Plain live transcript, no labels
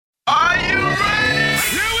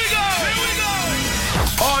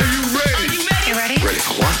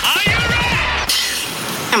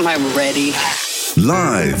I'm ready.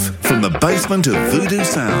 Live from the basement of Voodoo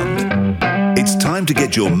Sound, it's time to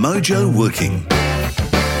get your mojo working.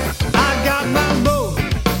 I got my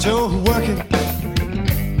mojo working,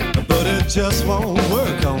 but it just won't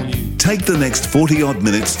work on you. Take the next 40-odd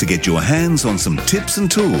minutes to get your hands on some tips and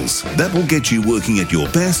tools that will get you working at your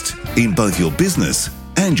best in both your business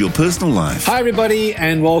and your personal life. Hi everybody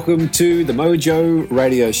and welcome to the Mojo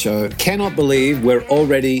Radio Show. Cannot believe we're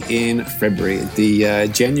already in February. The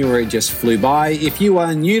January just flew by. If you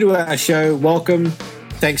are new to our show, welcome.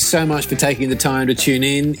 Thanks so much for taking the time to tune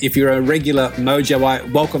in. If you're a regular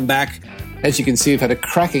Mojoite, welcome back. As you can see, we've had a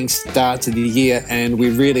cracking start to the year and we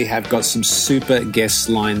really have got some super guests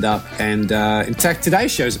lined up. And in fact,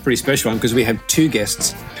 today's show is a pretty special one because we have two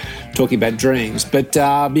guests talking about dreams. But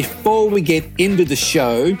before we get into the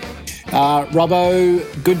show,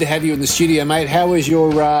 Robbo, good to have you in the studio, mate. How was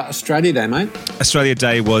your Australia Day, mate? Australia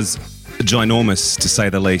Day was ginormous, to say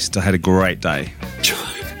the least. I had a great day.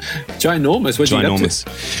 Ginormous? What did you get up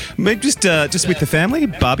to? Maybe just with the family,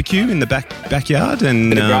 barbecue in the backyard. And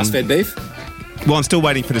bit of grass-fed beef? Well, I'm still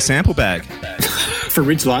waiting for the sample bag. From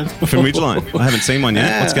Ridgeline. From Ridgeline. I haven't seen one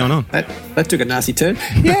yet. What's going on? That took a nasty turn.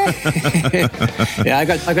 Yeah. Yeah, I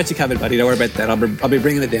got you covered, buddy. Don't worry about that. I'll be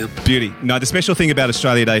bringing it down. Beauty. No, the special thing about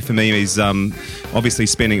Australia Day for me is obviously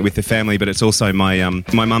spending it with the family, but it's also my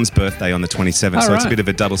mum's birthday on the 27th, so it's a bit of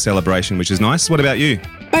a double celebration, which is nice. What about you?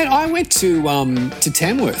 Mate, I went to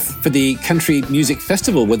Tamworth for the Country Music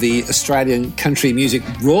Festival where the Australian country music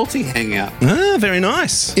royalty hang out. Ah, very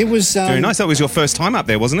nice. It was very nice. That was your first time up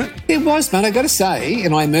there, wasn't it? It was, man. I got to say,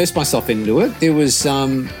 and I immersed myself into it.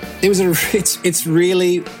 It's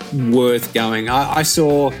really worth going. I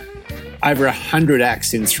saw over 100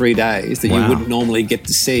 acts in 3 days that you wouldn't normally get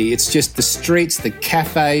to see. It's just the streets, the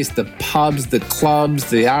cafes, the pubs, the clubs,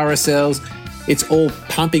 the RSLs. It's all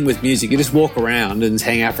pumping with music. You just walk around and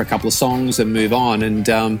hang out for a couple of songs and move on. And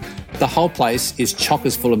the whole place is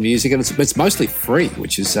chockers full of music, and it's mostly free,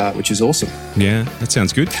 which is awesome. Yeah, that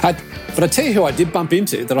sounds good. But I tell you who I did bump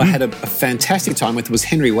into that I had a fantastic time with was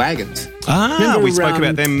Henry Wagons. Remember, we spoke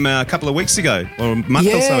about them a couple of weeks ago, or a month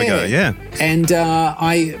or so ago. Yeah, and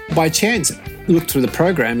I by chance looked through the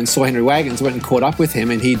program and saw Henry Wagons. Went and caught up with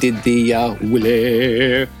him, and he did the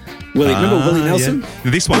Willie. Remember Willie Nelson?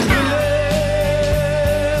 Yeah. This one.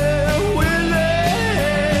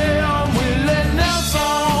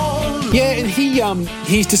 Yeah, and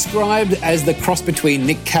he's described as the cross between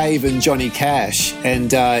Nick Cave and Johnny Cash,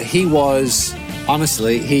 and he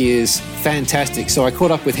is fantastic. So I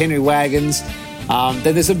caught up with Henry Wagons. Then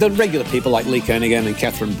there's the regular people like Lee Kernaghan and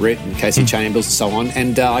Catherine Britt and Casey Chambers and so on.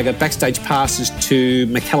 And I got backstage passes to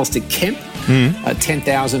McAllister Kemp,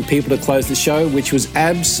 10,000 people to close the show, which was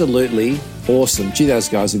absolutely awesome. Gee, those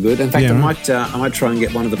guys are good. In fact, I might try and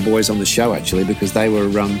get one of the boys on the show actually because they were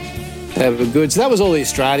good. So that was all the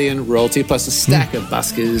Australian royalty plus a stack of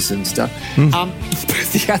buskers and stuff.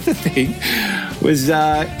 The other thing was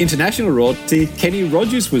international royalty. Kenny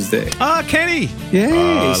Rogers was there. Ah, Kenny. Yes.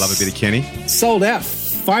 Oh, I love a bit of Kenny. Sold out.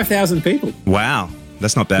 5,000 people. Wow.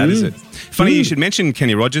 That's not bad, is it? Funny you should mention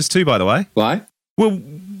Kenny Rogers too, by the way. Why? Well,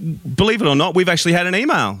 believe it or not, we've actually had an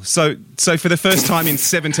email. So for the first time in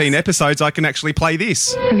 17 episodes, I can actually play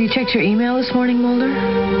this. Have you checked your email this morning, Mulder?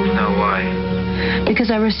 No, why? Because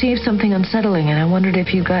I received something unsettling and I wondered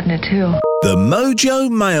if you'd gotten it too. The Mojo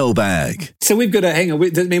Mailbag. So we've got hang on.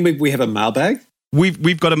 Does it mean we have a mailbag?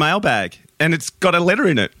 We've got a mailbag and it's got a letter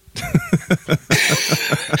in it.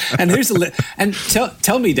 And who's the and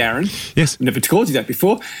tell me, Darren. Yes. I've never called you that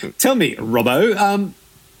before. Tell me, Robbo.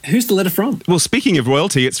 Who's the letter from? Well, speaking of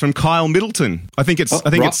royalty, it's from Kyle Middleton. I think it's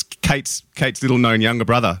Kate's little known younger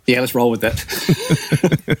brother. Yeah, let's roll with that.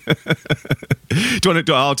 Do you want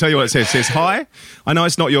to? I'll tell you what it says. It says, "Hi, I know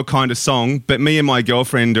it's not your kind of song, but me and my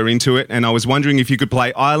girlfriend are into it, and I was wondering if you could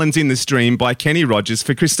play Islands in the Stream by Kenny Rogers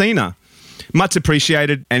for Christina. Much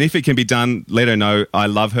appreciated, and if it can be done, let her know I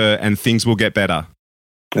love her and things will get better."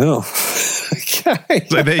 Oh, okay.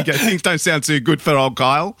 So there you go. Things don't sound too good for old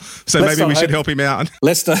Kyle, so maybe we should help him out.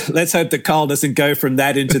 Let's hope that Kyle doesn't go from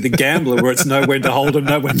that into the gambler where it's know when to hold him,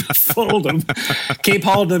 know when to fold him. Keep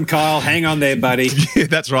holding him, Kyle. Hang on there, buddy. Yeah,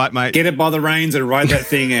 that's right, mate. Get it by the reins and ride that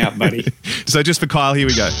thing out, buddy. So just for Kyle, here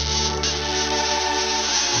we go.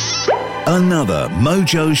 Another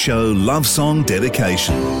Mojo Show love song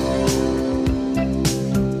dedication.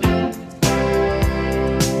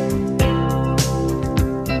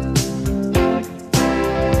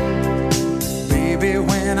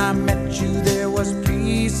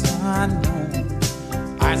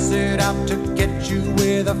 I set out to get you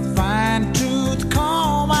with a fine-tooth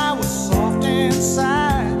comb. I was soft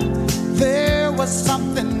inside. There was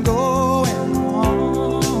something going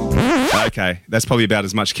on. Okay, that's probably about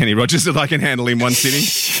as much Kenny Rogers as I can handle in one sitting.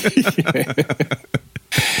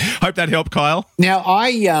 Hope that helped, Kyle. Now,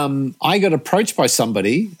 I got approached by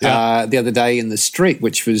somebody the other day in the street,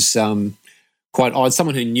 which was quite odd.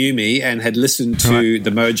 Someone who knew me and had listened to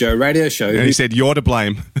the Mojo radio show. And he said, "You're to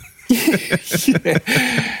blame."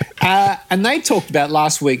 And they talked about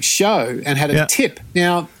last week's show and had a tip.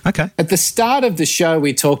 Now, at the start of the show,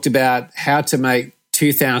 we talked about how to make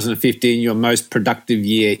 2015 your most productive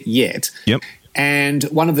year yet. Yep. And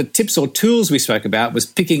one of the tips or tools we spoke about was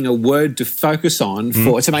picking a word to focus on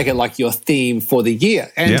to make it like your theme for the year.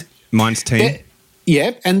 And mine's team.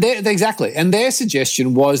 Exactly. And their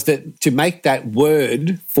suggestion was that to make that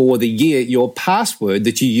word for the year your password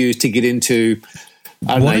that you use to get into,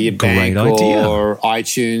 I don't know, your bank or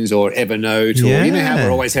iTunes or Evernote or you know how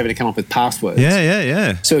we're always having to come up with passwords.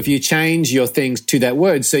 Yeah. So if you change your things to that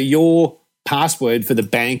word, so your password for the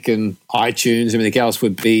bank and iTunes and everything else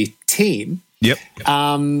would be team. Yep.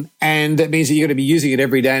 And that means that you're going to be using it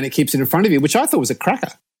every day and it keeps it in front of you, which I thought was a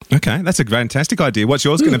cracker. Okay, that's a fantastic idea. What's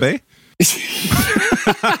yours going to be?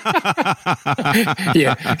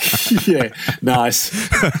 yeah, nice.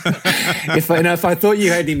 If I thought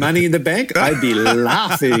you had any money in the bank, I'd be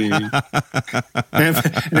laughing. And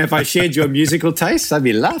if I shared your musical tastes, I'd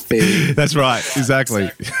be laughing. That's right,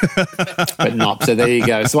 exactly. But not. So there you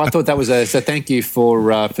go. So I thought that was so thank you for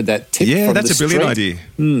that tip. Yeah, from that's the a brilliant idea.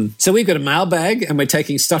 So we've got a mailbag and we're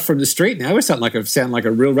taking stuff from the street now. We're starting sound like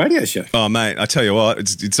a real radio show. Oh, mate, I tell you what,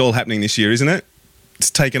 it's all happening this year, isn't it? It's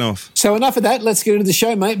taken off. So enough of that. Let's get into the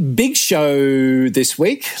show, mate. Big show this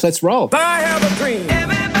week. Let's roll. I have a dream.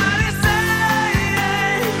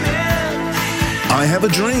 I have a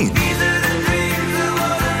dream.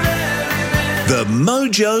 The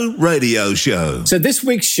Mojo Radio Show. So this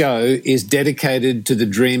week's show is dedicated to the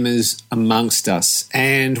dreamers amongst us.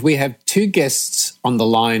 And we have two guests on the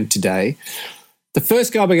line today. The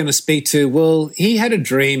first guy we're going to speak to, well, he had a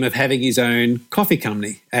dream of having his own coffee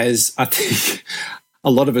company, as I think a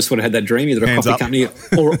lot of us would have had that dream, either a coffee company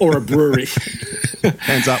or a brewery.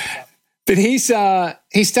 Hands up. But he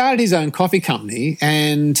started his own coffee company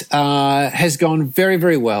and has gone very,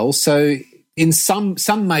 very well. So in some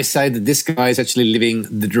may say that this guy is actually living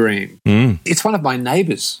the dream. It's one of my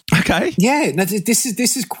neighbours. Okay. Yeah. No, this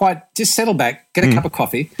is quite. Just settle back, get a cup of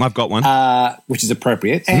coffee. I've got one, which is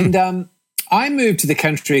appropriate. And I moved to the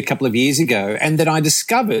country a couple of years ago, and then I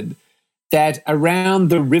discovered that around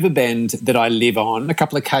the riverbend that I live on, a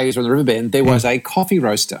couple of k's on the riverbend, there was a coffee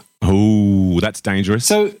roaster. Oh, that's dangerous.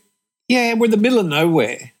 So, yeah, we're in the middle of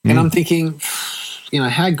nowhere. And I'm thinking,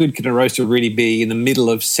 how good can a roaster really be in the middle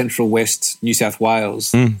of central west New South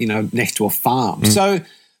Wales, next to a farm? So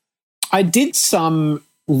I did some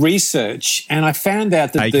research and I found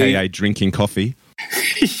out that AKA drinking coffee.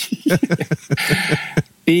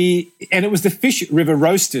 And it was the Fish River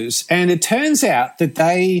Roasters. And it turns out that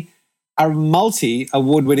they are a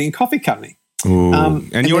multi-award-winning coffee company.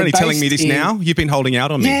 And you're only telling me this now? You've been holding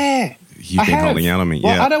out on me. Yeah. You've been holding out on me,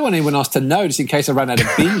 Well, I don't want anyone else to know just in case I run out of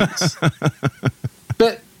beans.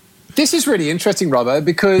 But this is really interesting, Robbo,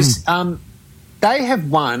 because they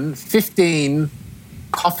have won 15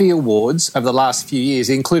 coffee awards over the last few years,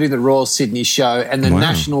 including the Royal Sydney Show and the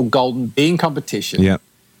National Golden Bean Competition. Yep.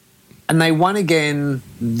 And they won again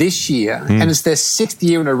this year, and it's their 6th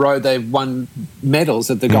year in a row they've won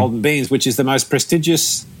medals at the Golden Beans, which is the most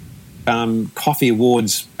prestigious coffee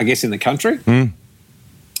awards, I guess, in the country.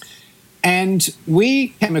 And we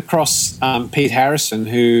came across Pete Harrison,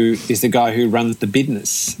 who is the guy who runs the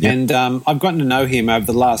business. Yep. And I've gotten to know him over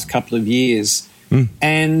the last couple of years.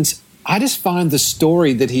 And I just find the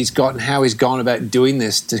story that he's got and how he's gone about doing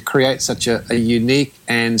this to create such a unique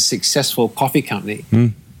and successful coffee company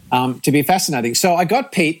to be fascinating. So I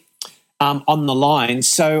got Pete on the line.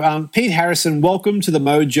 So Pete Harrison, welcome to the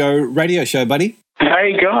Mojo Radio Show, buddy.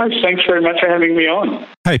 Hey, guys. Thanks very much for having me on.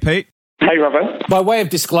 Hey, Pete. Hey, Robert. By way of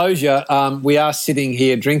disclosure, we are sitting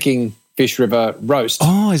here drinking Fish River Roast.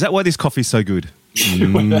 Oh, is that why this coffee's so good?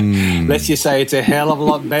 Let's just say it's a hell of a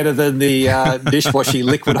lot better than the dishwashing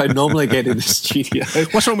liquid I normally get in the studio.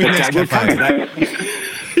 What's wrong with Nescafe?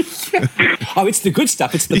 Oh, it's the good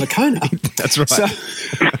stuff. It's the Moccona. That's right. So,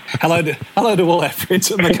 hello to all our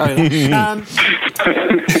friends at Moccona.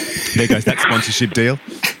 There goes that sponsorship deal.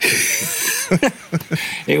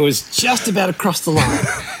 It was just about across the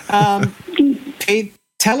line. Pete,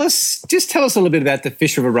 tell us a little bit about the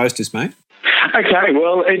Fish River Roasters, mate. Okay,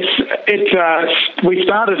 well, we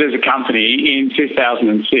started as a company in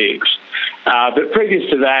 2006, But previous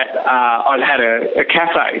to that, I'd had a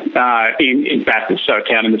cafe in Bathurst, so a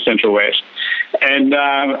town in the Central West. And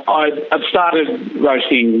I'd started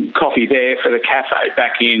roasting coffee there for the cafe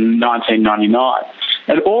back in 1999.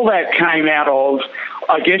 And all that came out of,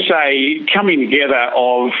 I guess, a coming together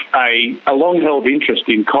of a long-held interest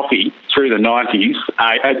in coffee through the 90s.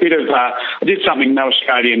 I did something no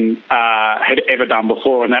Australian had ever done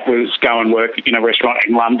before, and that was go and work in a restaurant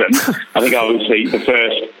in London. I think I was the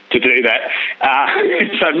first to do that.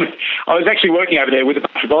 So I was actually working over there with a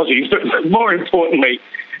bunch of Aussies, but more importantly,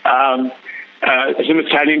 some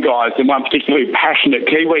Italian guys and one particularly passionate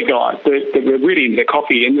Kiwi guy that were really into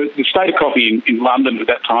coffee. And the state of coffee in London at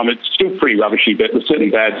that time, it's still pretty rubbishy, but it was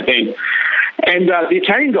certainly bad then. And the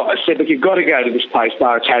Italian guys said, look, you've got to go to this place,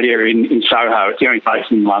 Bar Italia in Soho. It's the only place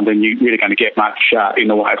in London you're really going to get much in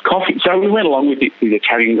the way of coffee. So we went along with the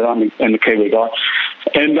Italian guy and the Kiwi guy.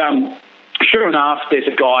 And sure enough, there's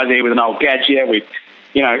a guy there with an old gadget with,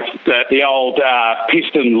 you know, the old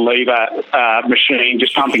piston lever machine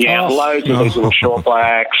just pumping out loads of these little short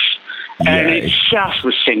blacks. And it just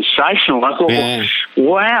was sensational. I thought,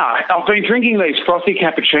 wow, I've been drinking these frothy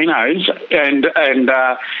cappuccinos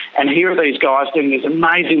and here are these guys doing these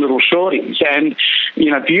amazing little shorties and,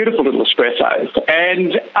 you know, beautiful little espressos.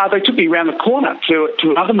 And they took me around the corner to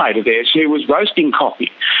another mate of theirs who was roasting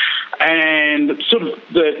coffee. And sort of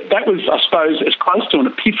that was, I suppose, as close to an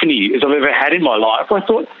epiphany as I've ever had in my life. I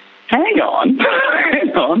thought, hang on.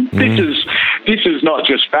 This is not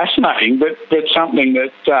just fascinating, but something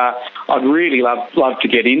that I'd really love to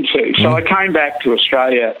get into. So I came back to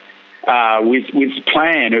Australia with the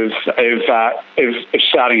plan of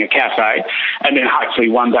starting a cafe and then hopefully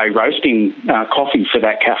one day roasting coffee for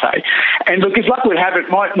that cafe. And look, as luck would have it,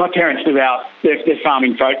 my parents live out, they're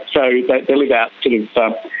farming folk, so they live out sort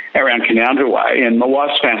of around Canowindra way, and my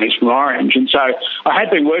wife's family's from Orange. And so I had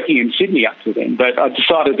been working in Sydney up to then, but I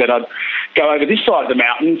decided that I'd go over this side of the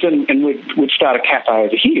mountains and we'd start a cafe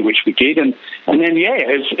over here, which we did. And then,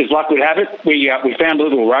 as luck would have it, we found a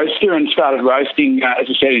little roaster and started roasting, as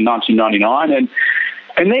I said, in 1999.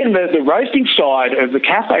 And then the roasting side of the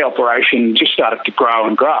cafe operation just started to grow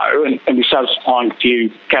and grow, and we started supplying a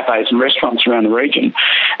few cafes and restaurants around the region.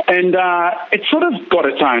 And it sort of got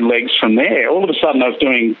its own legs from there. All of a sudden I was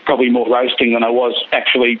doing probably more roasting than I was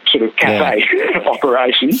actually sort of cafe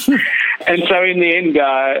operations. And so in the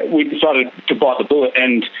end, we decided to bite the bullet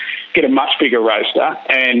and get a much bigger roaster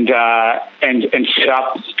and set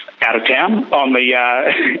up out of town on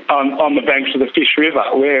the banks of the Fish River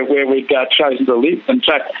where we'd chosen to live. And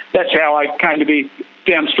so that's how I came to be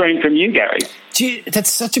downstream from you, Gary. Gee,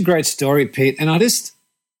 that's such a great story, Pete. And I just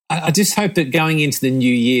hope that going into the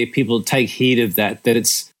new year, people take heed of that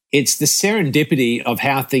it's the serendipity of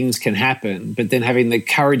how things can happen, but then having the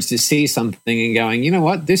courage to see something and going, you know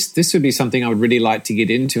what, this would be something I would really like to get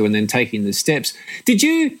into, and then taking the steps. Did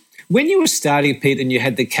you, when you were starting, Pete, and you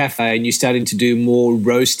had the cafe and you started to do more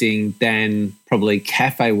roasting than probably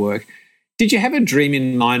cafe work, did you have a dream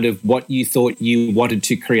in mind of what you thought you wanted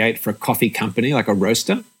to create for a coffee company, like a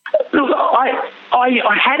roaster? Look,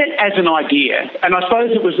 I had it as an idea, and I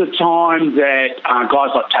suppose it was the time that guys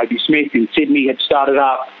like Toby Smith in Sydney had started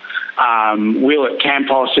up. Will at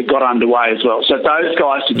Campos had got underway as well. So those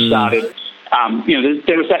guys had started,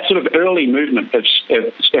 there was that sort of early movement of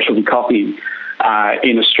specialty coffee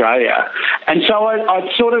in Australia. And so I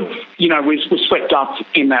sort of, was swept up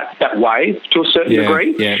in that wave to a certain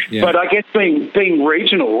degree. Yeah. But I guess being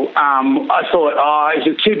regional, I thought, is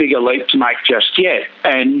it too big a leap to make just yet?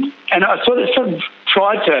 And I sort of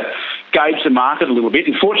tried to gauge the market a little bit.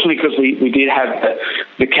 And fortunately, because we did have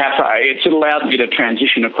the cafe, it sort of allowed me to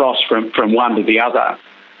transition across from one to the other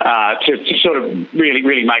to sort of really,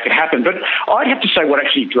 really make it happen. But I'd have to say what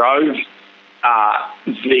actually drove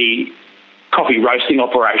the coffee roasting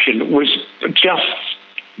operation was just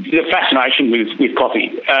the fascination with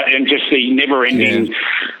coffee and just the never-ending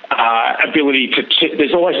ability to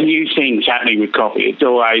there's always new things happening with coffee. It's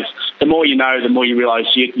always, the more you know, the more you realise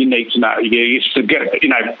you need to know. You used to get,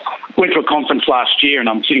 went to a conference last year and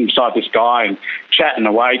I'm sitting beside this guy and chatting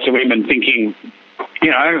away to him and thinking,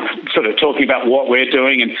 sort of talking about what we're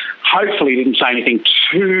doing, and hopefully didn't say anything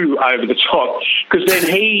too over the top, because then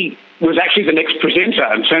he was actually the next presenter,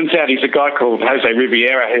 and turns out he's a guy called Jose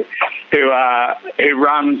Riviera who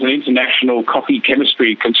runs an international coffee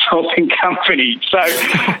chemistry consulting company. So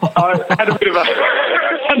I had a bit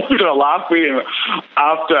of a laugh with him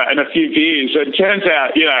after, and a few beers. And it turns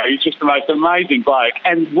out, he's just the most amazing bloke.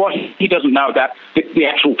 And what he doesn't know about the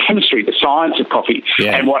actual chemistry, the science of coffee,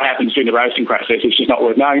 and what happens during the roasting process is just not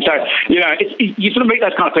worth knowing. So, you sort of meet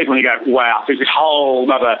those kind of people and you go, wow, there's this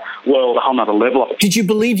whole other world, a whole other level of it. Did you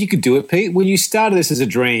believe you could do do it, Pete? When you started this as a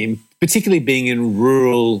dream, particularly being in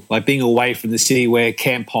rural, like being away from the city where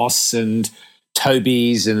Campos and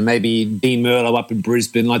Toby's and maybe Dean Merlo up in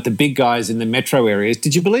Brisbane, like the big guys in the metro areas,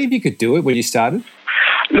 did you believe you could do it when you started?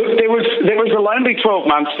 Look, there was a lonely 12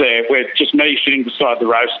 months there where just me sitting beside the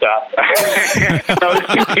roaster.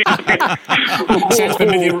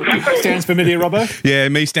 Sounds familiar, Robbo? Yeah,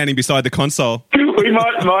 me standing beside the console. We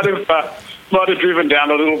might have driven down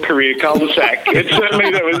a little career cul-de-sac.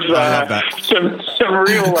 Certainly there was some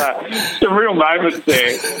real moments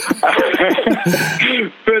there.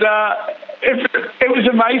 But it was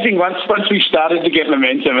amazing once we started to get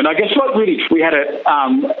momentum. And I guess what really we had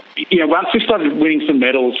once we started winning some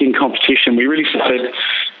medals in competition, we really started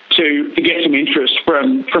to get some interest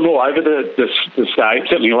from all over the state,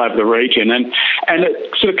 certainly all over the region. And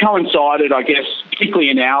it sort of coincided, I guess, particularly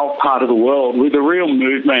in our part of the world, with a real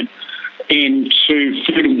movement into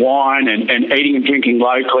food and wine and eating and drinking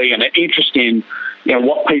locally, and an interest in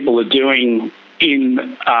what people are doing in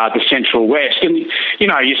the Central West. And,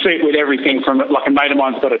 you see it with everything from, like, a mate of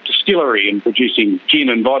mine's got a distillery and producing gin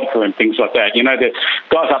and vodka and things like that. The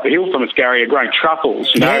guys up the hill from us, Gary, are growing truffles.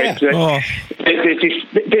 There's this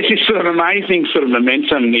sort of amazing sort of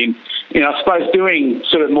momentum in, I suppose, doing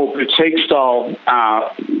sort of more boutique-style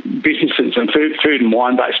businesses and food and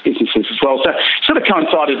wine-based businesses as well. So it sort of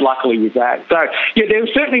coincided, luckily, with that. So, yeah, there were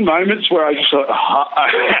certainly moments where I just thought,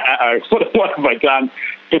 what have I done?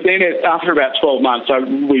 But then after about 12 months,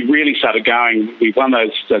 we really started going. We won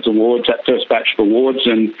those awards, that first batch of awards,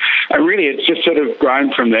 and really it's just sort of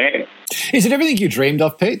grown from there. Is it everything you dreamed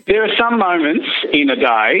of, Pete? There are some moments in a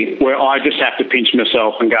day where I just have to pinch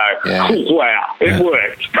myself and go, wow, it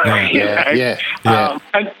worked.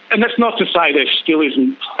 And that's not to say there still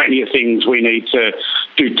isn't plenty of things we need to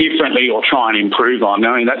do differently or try and improve on.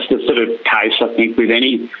 I mean, that's the sort of case, I think, with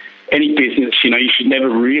any business. You should never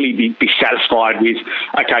really be satisfied with,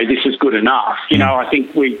 okay, this is good enough. I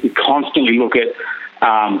think we constantly look at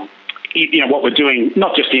what we're doing,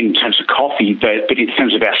 not just in terms of coffee, but in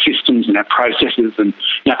terms of our systems and our processes, and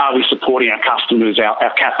are we supporting our customers,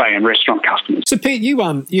 our cafe and restaurant customers. So, Pete, you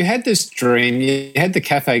had this dream, you had the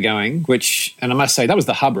cafe going, which, and I must say, that was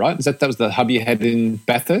the hub, right? That was the hub you had in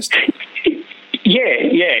Bathurst?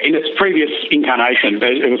 Yeah, in its previous incarnation.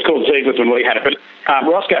 It was called Ziva's when we had it. But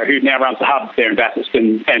Roscoe, who now runs the hub there in Bathurst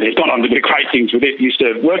and has gone on to do great things with it, used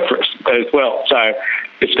to work for us as well. So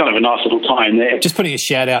it's kind of a nice little tie in there. Just putting a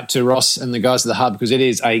shout out to Ross and the guys at the hub, because it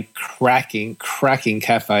is a cracking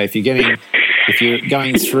cafe. If you're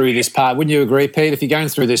going through this part, wouldn't you agree, Pete? If you're going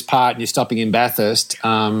through this part and you're stopping in Bathurst,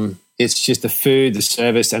 it's just the food, the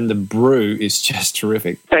service, and the brew is just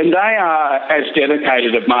terrific. And they are as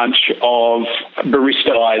dedicated a bunch of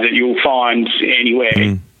baristas that you'll find anywhere.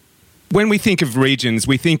 Mm. When we think of regions,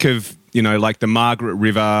 we think of, like the Margaret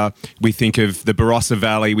River, we think of the Barossa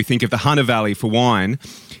Valley, we think of the Hunter Valley for wine.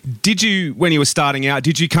 Did you, when you were starting out,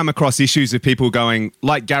 did you come across issues of people going,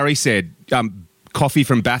 like Gary said, coffee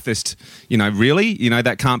from Bathurst, really?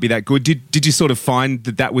 that can't be that good. Did you sort of find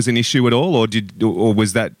that was an issue at all, or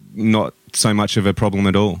was that not so much of a problem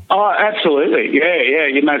at all? Oh, absolutely. Yeah.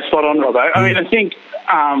 Spot on, Robbo. I mean, I think,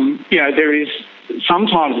 there is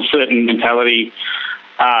sometimes a certain mentality,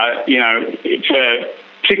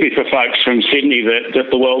 particularly for folks from Sydney, that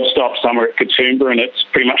the world stops somewhere at Katoomba and it's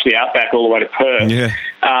pretty much the outback all the way to Perth. Yeah.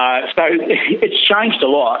 So it's changed a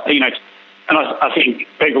lot, and I think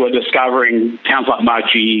people are discovering towns like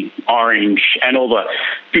Mojo, Orange, and all the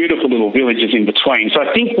beautiful little villages in between. So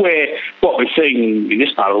I think what we're seeing in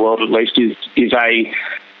this part of the world, at least, is a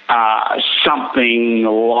something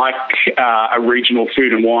like a regional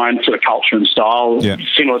food and wine sort of culture and style,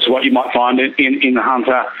 similar to what you might find in the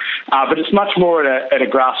Hunter. But it's much more at a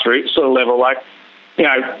grassroots sort of level. Like,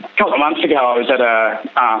 a couple of months ago, I was at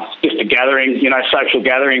just a gathering, social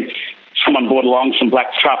gathering. Someone brought along some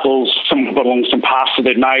black truffles. Someone brought along some pasta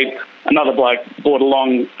they'd made. Another bloke brought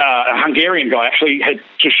along a Hungarian guy actually had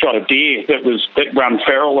just shot a deer that run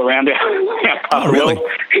feral around our part of the world,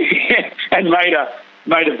 and made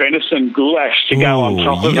a venison goulash to go on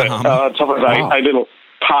top of it, a little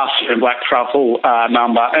pasta and black truffle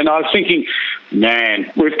number. And I was thinking,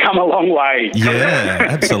 man, we've come a long way. Yeah,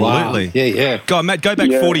 absolutely. Wow. Yeah. God, Matt, go back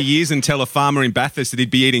 40 years and tell a farmer in Bathurst that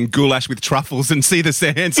he'd be eating goulash with truffles and see the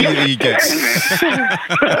answer that he gets.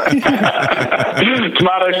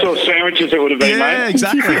 Tomato sauce sandwiches it would have been, mate. Yeah,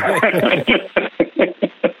 exactly.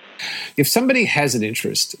 If somebody has an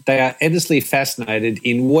interest, they are endlessly fascinated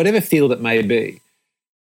in whatever field it may be,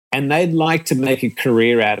 and they'd like to make a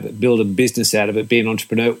career out of it, build a business out of it, be an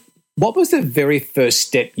entrepreneur, what was the very first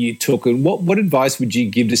step you took, and what advice would you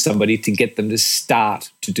give to somebody to get them to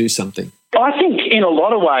start to do something? I think in a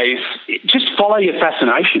lot of ways, just follow your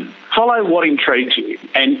fascination. Follow what intrigues you,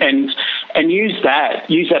 and use that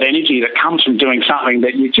energy that comes from doing something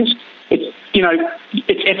that it's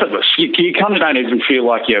effortless. You kind of don't even feel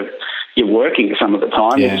like you're working some of the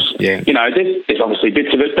time. There's obviously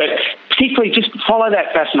bits of it, but particularly just follow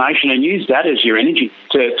that fascination and use that as your energy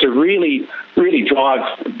to really drive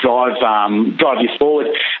you forward.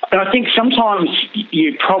 And I think sometimes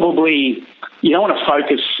you don't want to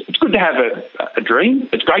focus. It's good to have a dream.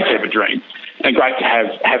 It's great to have a dream and great to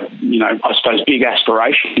have I suppose big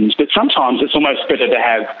aspirations. But sometimes it's almost better to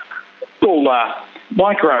have all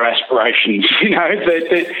micro aspirations.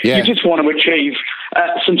 That you just want to achieve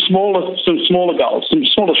some smaller goals, some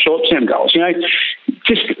smaller short-term goals.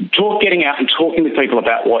 Just getting out and talking to people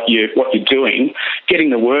about what you're doing, getting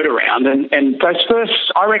the word around, and those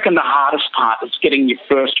first. I reckon the hardest part is getting your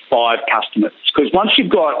first 5 customers, because once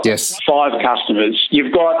you've got 5 customers,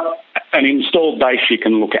 you've got an installed base you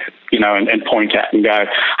can look at, and point at and go,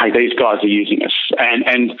 hey, these guys are using us,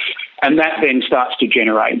 and that then starts to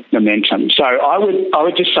generate momentum. So I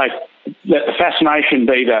would just say that the fascination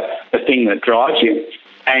be the thing that drives you,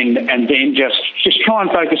 and then just try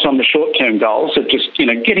and focus on the short-term goals of just,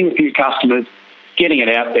 getting a few customers, getting it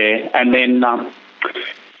out there, and then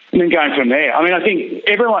going from there. I mean, I think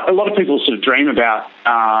a lot of people sort of dream about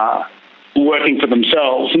working for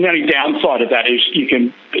themselves, and the only downside of that is it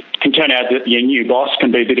can turn out that your new boss can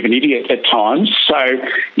be a bit of an idiot at times. So,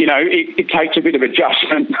 it takes a bit of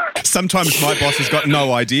adjustment. Sometimes my boss has got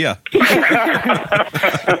no idea.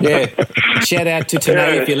 Yeah. Shout out to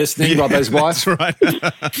Tanae if you're listening, Robbo's wife. That's right.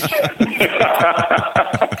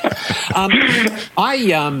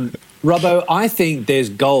 Robbo, I think there's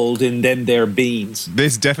gold in them there beans.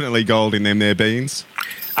 There's definitely gold in them there beans.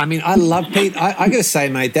 I mean, I love Pete. I got to say,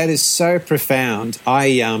 mate, that is so profound.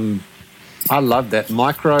 I love that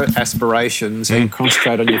micro aspirations and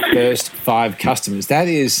concentrate on your first 5 customers. That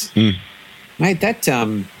is, mate. That's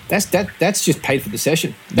just paid for the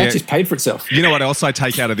session. That's just paid for itself. You know what else I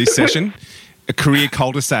take out of this session? A career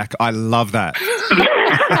cul-de-sac. I love that.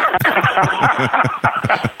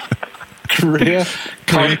 Career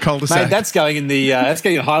cul-de-sac. Mate, that's going in the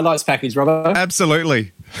highlights package, Robbo.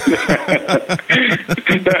 Absolutely.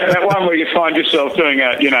 that one where you find yourself doing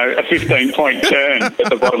a 15-point turn at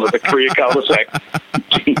the bottom of the career cul-de-sac.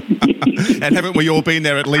 And haven't we all been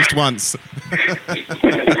there at least once?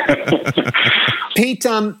 Pete,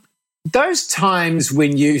 those times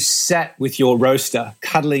when you sat with your roaster,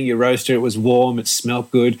 cuddling your roaster, it was warm, it smelled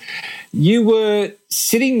good. You were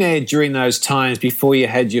sitting there during those times before you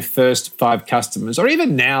had your first 5 customers, or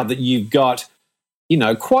even now that you've got,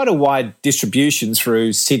 quite a wide distribution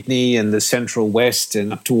through Sydney and the Central West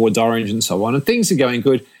and up towards Orange and so on, and things are going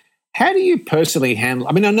good. How do you personally handle?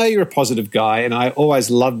 I mean, I know you're a positive guy, and I always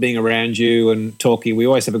love being around you and talking. We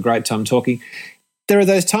always have a great time talking. There are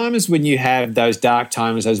those times when you have those dark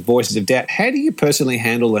times, those voices of doubt. How do you personally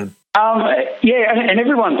handle them? And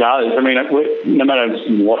everyone does. I mean, no matter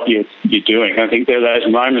what you're doing, I think there are those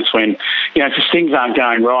moments when, just things aren't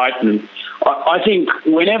going right. And I think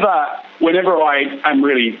whenever I am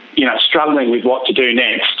really, struggling with what to do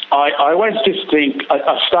next, I always just think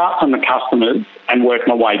I start from the customers and work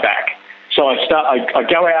my way back. So I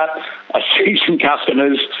go out, I see some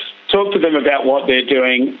customers, talk to them about what they're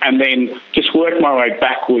doing, and then just work my way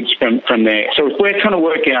backwards from there. So if we're trying to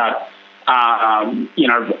work out,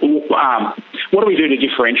 what do we do to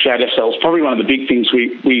differentiate ourselves? Probably one of the big things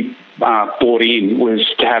we brought in was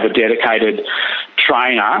to have a dedicated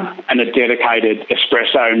trainer and a dedicated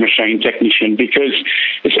espresso machine technician,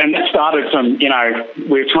 and that started from, we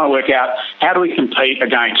were trying to work out how do we compete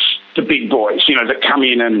against the big boys, that come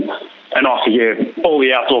in and offer you all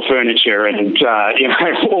the outdoor furniture and,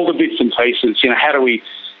 all the bits and pieces. How do we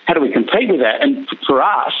compete with that? And for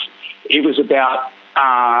us, it was about,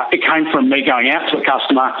 it came from me going out to a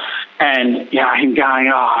customer and, him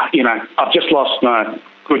going, I've just lost my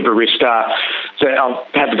good barista. So I've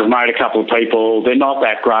had to promote a couple of people. They're not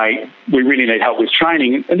that great. We really need help with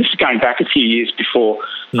training. And this is going back a few years before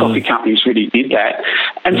coffee companies really did that.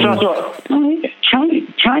 And so I thought,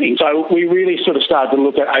 training. So we really sort of started to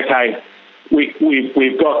look at, okay,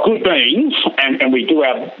 we've got good beans and we do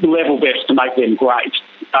our level best to make them great.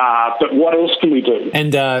 But what else can we do?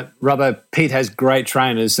 And Robbo, Pete has great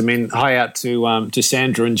trainers. I mean, hi out to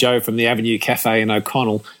Sandra and Joe from the Avenue Cafe in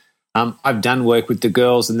O'Connell. I've done work with the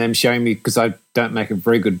girls and them showing me, because I don't make a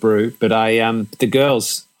very good brew, but the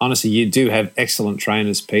girls, honestly, you do have excellent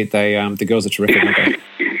trainers, Pete. The girls are terrific, aren't they?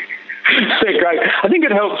 They're great. I think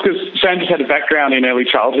it helps because Sandra's had a background in early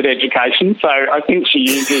childhood education, so I think she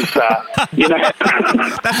uses,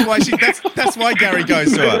 That's why Gary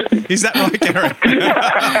goes to her. Is that right, Gary?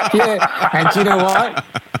 Yeah, and do you know what?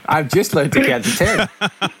 I've just learned to count to 10.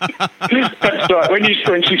 That's right. When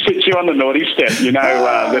she sits you on the naughty step, you know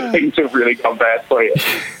that things have really gone bad for you.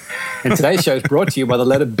 And today's show is brought to you by the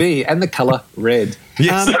letter B and the colour red.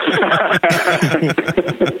 Yes.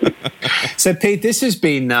 So, Pete, this has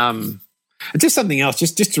been just something else,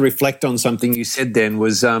 just to reflect on something you said then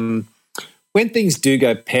was when things do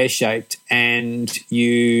go pear-shaped and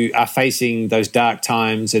you are facing those dark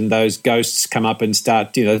times and those ghosts come up and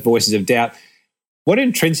start, voices of doubt, what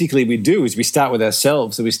intrinsically we do is we start with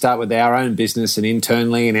ourselves. So we start with our own business and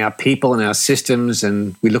internally and our people and our systems,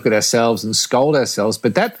 and we look at ourselves and scold ourselves.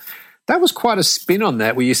 But that was quite a spin on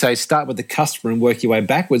that, where you say start with the customer and work your way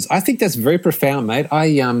backwards. I think that's very profound, mate.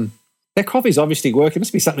 That coffee's obviously working. There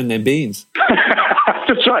must be something in their beans.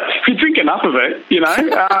 That's right. If you drink enough of it,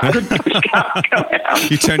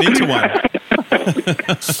 you turn into one.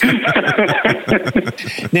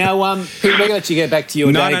 Now, Pete, we're going to let you get back to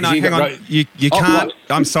your day. No, hang on. You can't.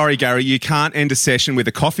 I'm sorry, Gary. You can't end a session with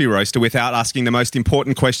a coffee roaster without asking the most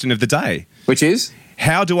important question of the day. Which is?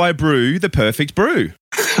 How do I brew the perfect brew?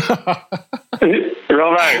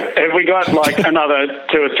 Righto. Have we got another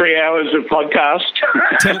 2 or 3 hours of podcast?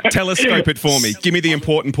 Telescope it for me. Give me the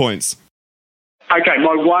important points. Okay,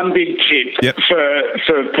 my one big tip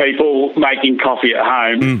for people making coffee at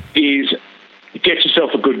home is get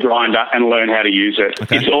yourself a good grinder and learn how to use it.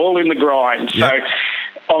 Okay. It's all in the grind. Yep. So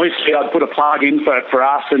obviously I'd put a plug in for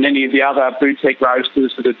us and any of the other boutique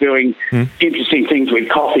roasters that are doing interesting things with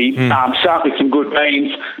coffee. Start with some good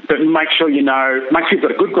beans, but make sure you've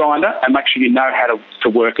got a good grinder and make sure you know how to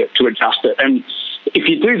work it, to adjust it. And if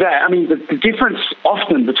you do that, I mean, the difference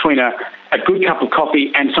often between a good cup of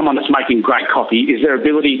coffee and someone that's making great coffee is their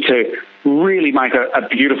ability to really make a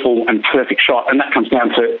beautiful and perfect shot, and that comes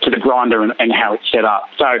down to the grinder and how it's set up.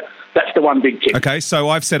 So that's the one big tip. Okay, so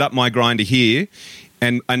I've set up my grinder here,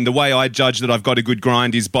 and the way I judge that I've got a good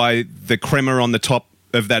grind is by the crema on the top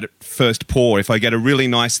of that first pour. If I get a really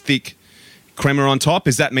nice thick crema on top,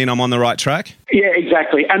 does that mean I'm on the right track? Yeah,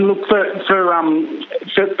 exactly. And look,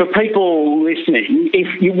 for people listening,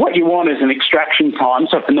 what you want is an extraction time.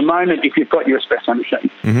 So from the moment, if you've got your espresso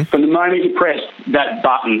machine, from the moment you press that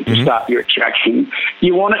button to start your extraction,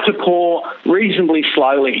 you want it to pour reasonably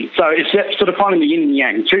slowly. So it's that sort of finding the yin and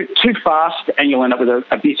yang. Too fast and you'll end up with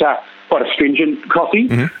a bitter, quite astringent coffee.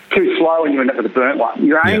 Too slow and you end up with a burnt one.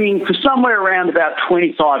 You're aiming for somewhere around about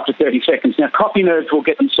 25 to 30 seconds. Now, coffee nerds will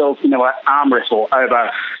get themselves into an arm wrestle over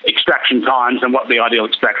extraction times and what the ideal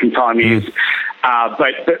extraction time is.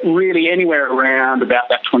 But really anywhere around about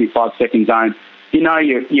that 25-second zone,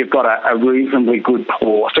 you've got a reasonably good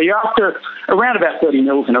pour. So you're after around about 30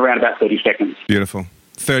 mils in around about 30 seconds. Beautiful.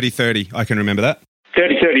 30-30, I can remember that.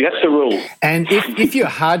 30-30, that's the rule. And if you're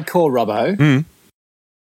hardcore, Robbo,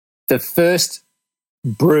 the first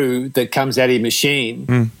brew that comes out of your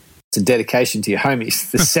machine, it's a dedication to your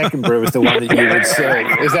homies. The second brew is the one that you would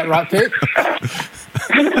serve. Is that right, Pete?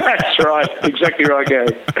 That's right. Exactly right, Gary.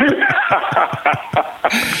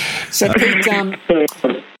 So, Pete,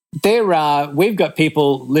 we've got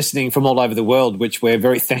people listening from all over the world, which we're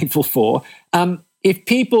very thankful for. If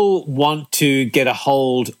people want to get a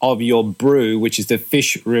hold of your brew, which is the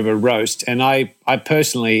Fish River Roast, and I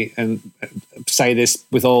personally say this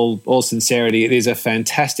with all sincerity, it is a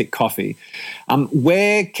fantastic coffee.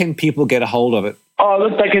 Where can people get a hold of it? Oh,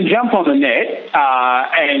 look, they can jump on the net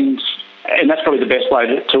and that's probably the best way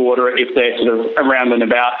to order it if they're sort of around and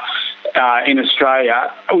about in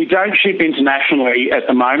Australia. We don't ship internationally at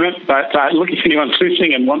the moment, but look, if anyone's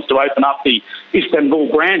listening and wants to open up the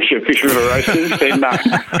Istanbul branch of Fish River Roasters, then...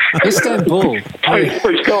 Istanbul.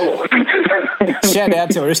 Please call. Shout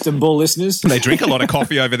out to our Istanbul listeners. They drink a lot of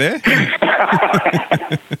coffee over there.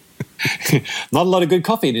 Not a lot of good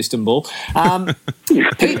coffee in Istanbul.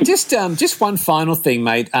 Pete, just one final thing,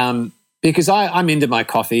 mate. Because I'm into my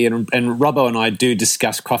coffee, and Robbo and I do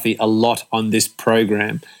discuss coffee a lot on this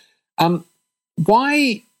program.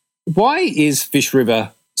 Why is Fish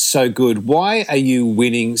River so good? Why are you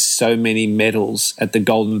winning so many medals at the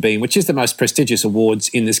Golden Bean, which is the most prestigious awards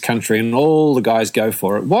in this country, and all the guys go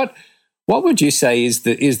for it? What would you say is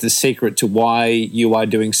the secret to why you are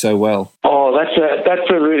doing so well? Oh, that's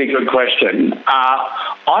a really good question.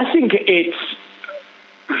 I think it's,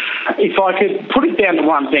 if I could put it down to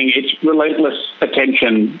one thing, it's relentless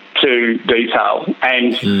attention to detail.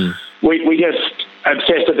 And we just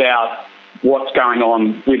obsess about what's going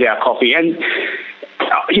on with our coffee. And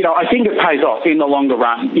I think it pays off in the longer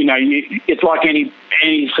run. It's like any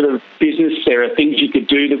sort of business. There are things you could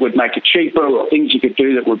do that would make it cheaper, or things you could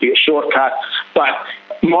do that would be a shortcut. But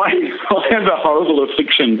I have a horrible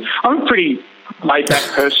affliction. I'm a pretty laid-back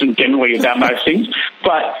person generally about most things,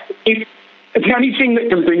 but the only thing that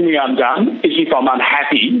can bring me undone is if I'm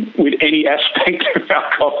unhappy with any aspect of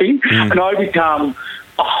our coffee, and I become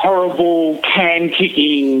a horrible,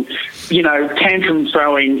 can-kicking,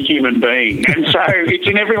 tantrum-throwing human being. And so it's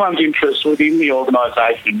in everyone's interest within the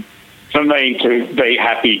organisation for me to be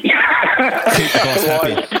happy.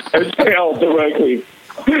 Otherwise, it's hell to work with.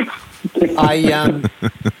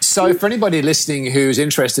 So for anybody listening who's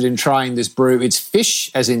interested in trying this brew, it's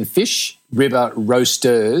fish, as in fish, river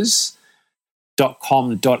roasters.com.au.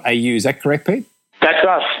 Is that correct, Pete? That's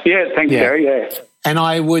us. Yeah, thanks, Gary. Yeah. And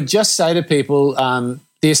I would just say to people,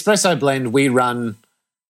 the espresso blend we run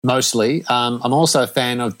mostly. I'm also a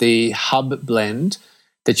fan of the Hub blend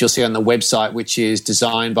that you'll see on the website, which is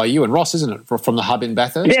designed by you and Ross, isn't it, from the Hub in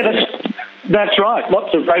Bathurst? Yeah, that's right.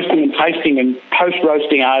 Lots of roasting and tasting and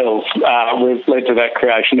post-roasting ales have led to that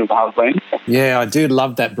creation of Hub blend. Yeah, I do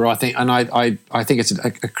love that brew. I think it's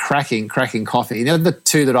a cracking coffee. The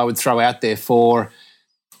two that I would throw out there for,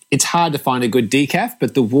 it's hard to find a good decaf,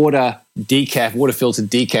 but the water filtered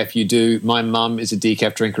decaf you do, my mum is a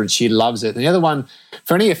decaf drinker and she loves it. And the other one,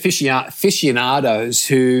 for any aficionados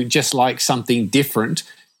who just like something different,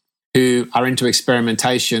 who are into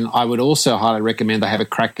experimentation, I would also highly recommend they have a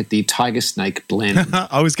crack at the Tiger Snake blend.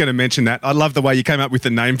 I was going to mention that. I love the way you came up with the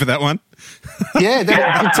name for that one. Yeah,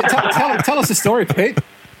 tell us the story, Pete.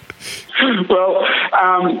 Well,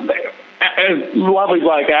 a lovely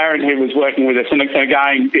bloke, Aaron, who was working with us, and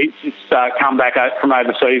again, he's just come back from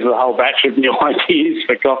overseas with a whole batch of new ideas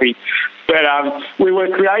for coffee. But we were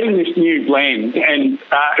creating this new blend, and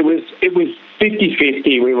it was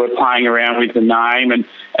 50-50. We were playing around with the name, and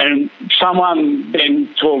someone then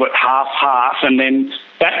called it half-half, and then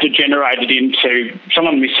that degenerated into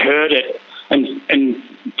someone misheard it, and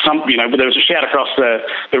some, there was a shout across the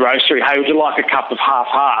roastery, hey, would you like a cup of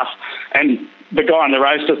half-half? And the guy on the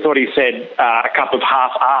roaster thought he said a cup of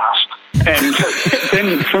half-ass. And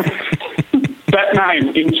then that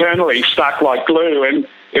name internally stuck like glue, and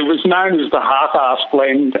it was known as the half-ass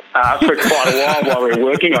blend for quite a while we were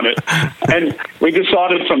working on it. And we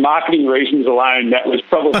decided for marketing reasons alone that was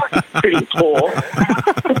probably pretty poor.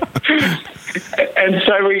 And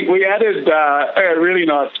so we added a really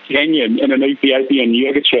nice Kenyan and an Ethiopian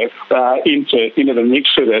Yirgacheffe into the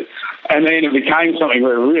mix with it. And then it became something we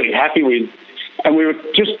were really happy with. And we were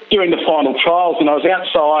just doing the final trials, and I was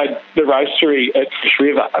outside the roastery at Fish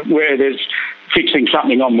River where there's fixing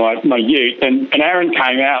something on my ute, and Aaron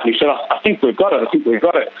came out and he said, I think we've got it.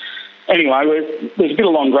 Anyway, there's a bit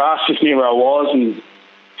of long grass just near where I was, and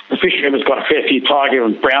the Fish River's got a fair few tiger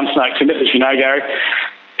and brown snakes in it, as you know, Gary.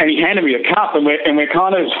 And he handed me a cup, and we're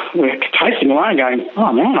tasting away and going,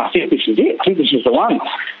 oh, man, I think this is it. I think this is the one.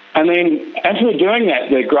 And then as we were doing that,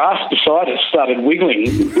 the grass beside us started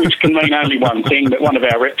wiggling, which can mean only one thing, that one of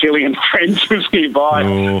our reptilian friends was nearby.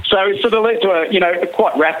 Oh. So it sort of led to a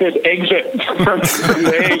quite rapid exit from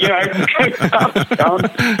there,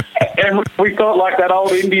 And we thought like that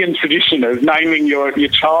old Indian tradition of naming your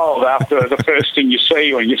child after the first thing you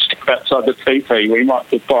see when you step outside the teepee. We might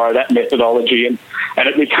just borrow that methodology, and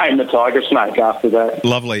it became the tiger snake after that.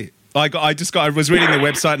 Lovely. I was reading the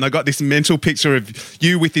website and I got this mental picture of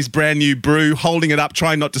you with this brand new brew, holding it up,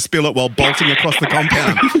 trying not to spill it while bolting across the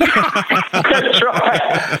compound. That's right.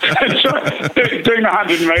 Doing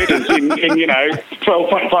 100 metres in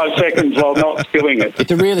 12.5 seconds while not spilling it. It's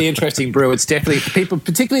a really interesting brew. It's definitely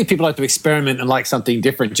particularly people like to experiment and like something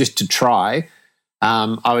different just to try.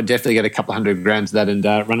 I would definitely get a couple of 100 grams of that and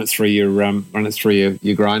run it through your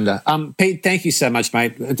grinder. Pete, thank you so much,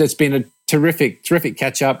 mate. It's been a terrific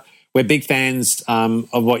catch up. We're big fans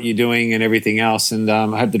of what you're doing and everything else, and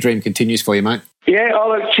I hope the dream continues for you, mate. Yeah,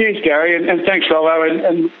 cheers, Gary, and thanks, Rollo,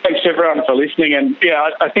 and thanks everyone for listening. And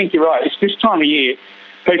yeah, I think you're right. It's this time of year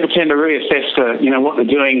people tend to reassess what they're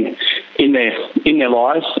doing in their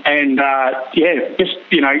lives, and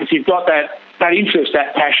if you've got that interest,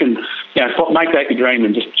 that passion, make that your dream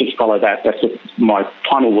and just follow that. That's my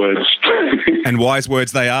final words. And wise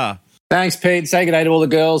words they are. Thanks, Pete. Say good day to all the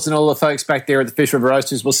girls and all the folks back there at the Fish River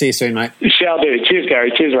Roasters. We'll see you soon, mate. Shall do. Cheers,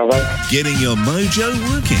 Gary. Cheers, Robbo. Getting your mojo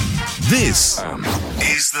working. This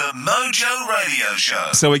is the Mojo Radio Show.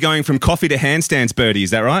 So we're going from coffee to handstands, Birdie.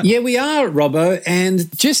 Is that right? Yeah, we are, Robbo.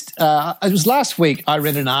 And just it was last week I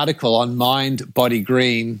read an article on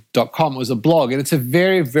mindbodygreen.com. It was a blog, and it's a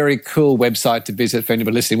very, very cool website to visit for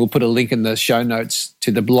anybody listening. We'll put a link in the show notes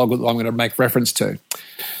to the blog that I'm going to make reference to.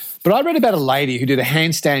 But I read about a lady who did a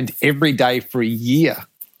handstand every day for a year.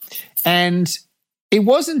 And it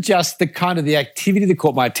wasn't just the kind of the activity that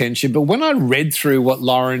caught my attention, but when I read through what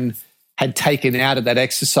Lauren had taken out of that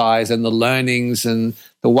exercise and the learnings and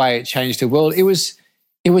the way it changed her world, it was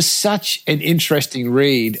such an interesting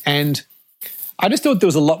read. And I just thought there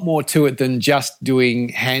was a lot more to it than just doing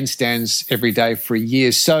handstands every day for a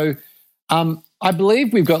year. So I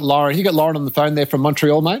believe we've got Lauren. You got Lauren on the phone there from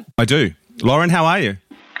Montreal, mate? I do. Lauren, how are you?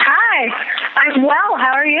 Hi, I'm well.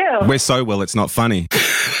 How are you? We're so well, it's not funny.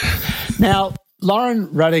 Now, Lauren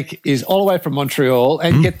Rudick is all the way from Montreal,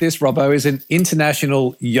 and get this, Robbo, is an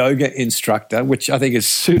international yoga instructor, which I think is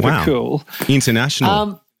super cool.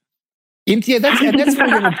 International. That's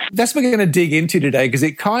what we're going to dig into today, because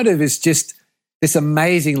it kind of is just this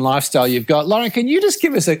amazing lifestyle you've got. Lauren, can you just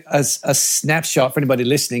give us a snapshot for anybody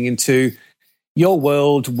listening into your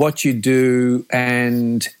world, what you do,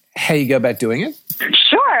 and how you go about doing it?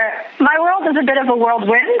 Sure. My world is a bit of a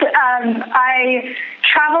whirlwind. I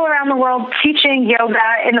travel around the world teaching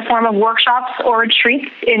yoga in the form of workshops or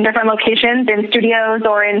retreats in different locations, in studios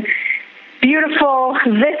or in beautiful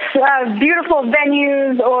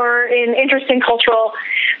venues or in interesting cultural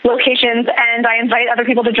locations, and I invite other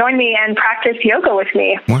people to join me and practice yoga with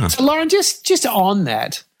me. Wow. So, Lauren, just on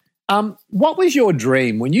that, what was your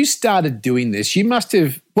dream when you started doing this?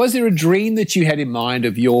 Was there a dream that you had in mind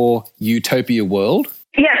of your utopia world?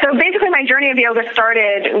 Yeah, so basically my journey of yoga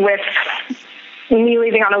started with me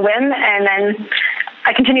leaving on a whim, and then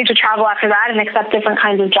I continued to travel after that and accept different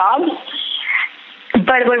kinds of jobs.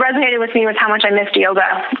 But what resonated with me was how much I missed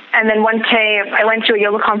yoga. And then one day I went to a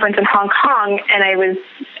yoga conference in Hong Kong, and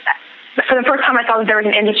for the first time I saw that there was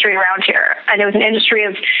an industry around here. And it was an industry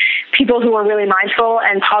of people who were really mindful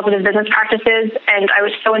and positive business practices. And I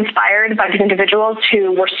was so inspired by these individuals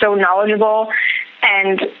who were so knowledgeable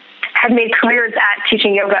and had made careers at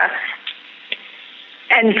teaching yoga.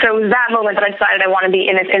 And so it was that moment that I decided I want to be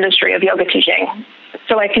in this industry of yoga teaching.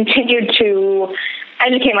 So I continued to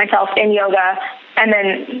educate myself in yoga. And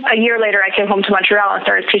then a year later, I came home to Montreal and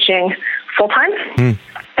started teaching full-time. And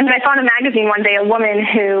then I found a magazine one day, a woman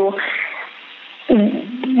who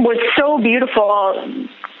was so beautiful.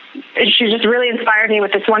 She just really inspired me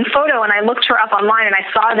with this one photo. And I looked her up online, and I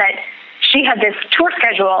saw that she had this tour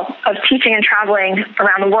schedule of teaching and traveling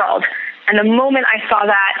around the world. And the moment I saw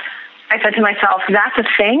that, I said to myself, that's a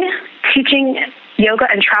thing? Teaching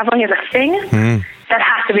yoga and traveling is a thing? That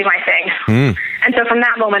has to be my thing. And so from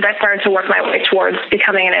that moment, I started to work my way towards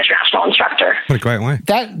becoming an international instructor. What a great way.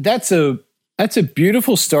 That's a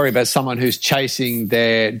beautiful story about someone who's chasing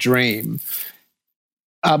their dream.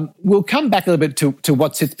 We'll come back a little bit to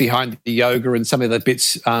what sits behind the yoga and some of the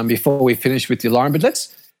bits before we finish with you, Lauren. But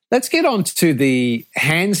let's get on to the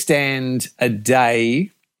handstand a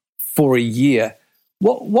day for a year.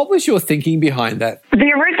 What was your thinking behind that? The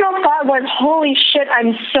original thought was, holy shit,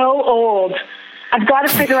 I'm so old. I've got to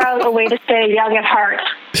figure out a way to stay young at heart.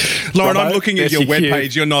 Lauren, I'm looking at your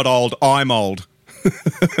webpage. You're not old. I'm old.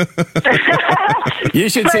 You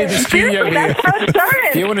should see the studio here. That's how it started.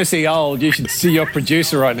 If you want to see old, you should see your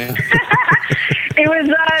producer right now. It was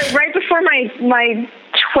right before my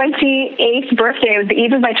 28th birthday. It was the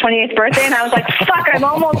eve of my 28th birthday, and I was like, fuck, I'm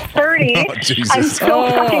almost 30. Oh, Jesus. I'm so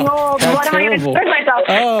fucking old. What am I going to do with myself?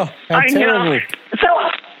 Oh, how terrible. So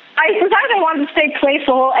I decided I wanted to stay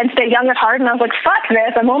playful and stay young at heart, and I was like, fuck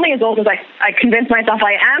this. I'm only as old as I convinced myself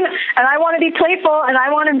I am, and I want to be playful, and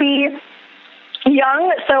I want to be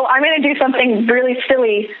young, so I'm going to do something really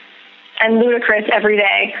silly and ludicrous every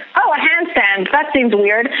day. Oh, a handstand. That seems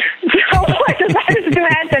weird. So I decided to do a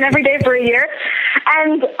handstand every day for a year.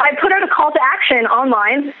 And I put out a call to action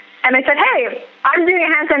online. And I said, hey, I'm doing a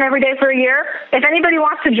handstand every day for a year. If anybody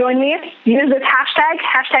wants to join me, use this hashtag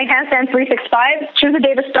handstand365. Choose a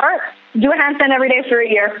day to start. Do a handstand every day for a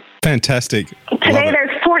year. Fantastic. Today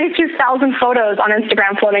there's 42,000 photos on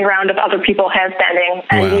Instagram floating around of other people handstanding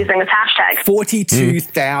and using this hashtag.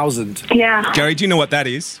 42,000. Yeah. Gary, do you know what that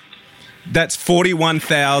is? That's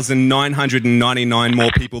 41,999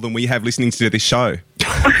 more people than we have listening to this show.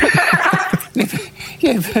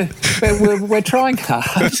 Yeah, but we're trying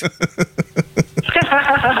hard.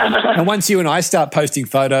 And once you and I start posting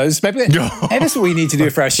photos, maybe that's what we need to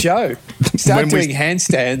do for our show. Start doing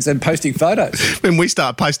handstands and posting photos. When we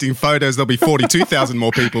start posting photos, there'll be 42,000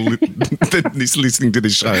 more people listening to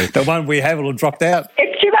this show. The one we have will have dropped out.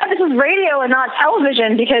 It's too bad this is radio and not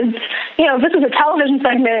television, because, if this was a television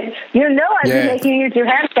segment, I'd be making you do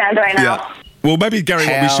handstands right now. Yeah. Well, maybe, Gary,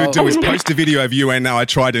 what we should do is post a video of you and now I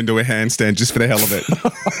tried and do a handstand just for the hell of it.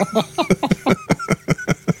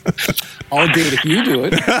 I'll do it if you do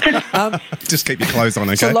it. Just keep your clothes on,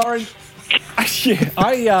 okay? So, Lauren,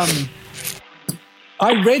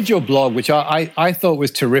 I read your blog, which I thought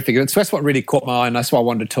was terrific. And that's what really caught my eye, and that's why I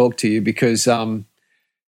wanted to talk to you, because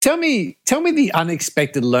tell me the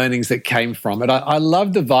unexpected learnings that came from it. I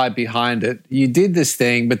love the vibe behind it. You did this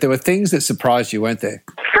thing, but there were things that surprised you, weren't there?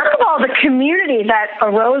 First of all, the community that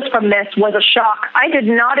arose from this was a shock. I did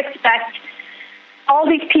not expect all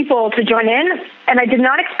these people to join in, and I did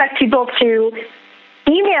not expect people to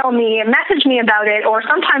email me and message me about it, or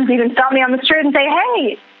sometimes even stop me on the street and say,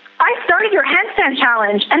 hey, I started your handstand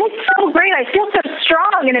challenge, and it's so great. I feel so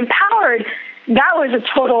strong and empowered. That was a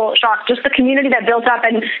total shock, just the community that built up,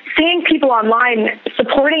 and seeing people online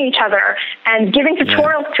supporting each other and giving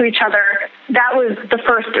tutorials to each other. That was the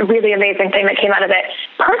first really amazing thing that came out of it.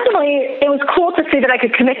 Personally, it was cool to see that I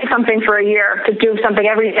could commit to something for a year, to do something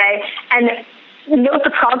every day, and note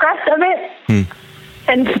the progress of it.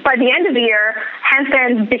 And by the end of the year,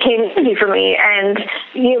 handstands became easy for me, and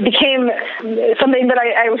became something that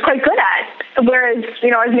I was quite good at. Whereas,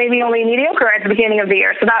 I was maybe only mediocre at the beginning of the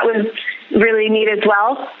year, so that was really neat as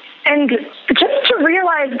well. And just to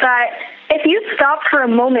realize that if you stop for a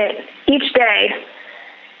moment each day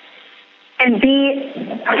and be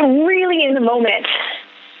really in the moment,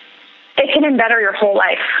 it can better your whole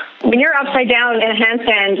life. When you're upside down in a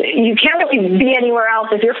handstand, you can't really be anywhere else.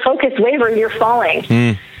 If your focus wavers, you're falling.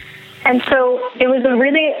 And so it was a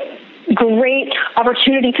really great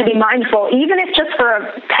opportunity to be mindful, even if just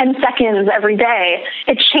for 10 seconds every day.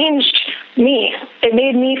 It changed me. It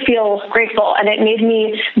made me feel grateful, and it made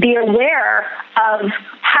me be aware of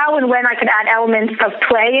how and when I could add elements of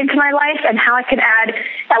play into my life, and how I could add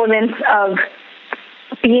elements of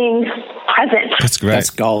being present. That's great. That's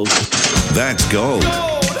gold. That's gold.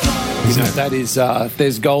 That is,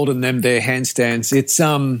 there's gold in them, their handstands.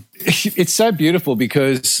 It's so beautiful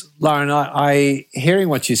because, Lauren, I hearing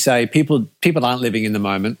what you say, people aren't living in the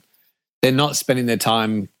moment. They're not spending their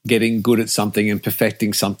time getting good at something and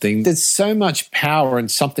perfecting something. There's so much power in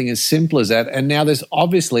something as simple as that. And now there's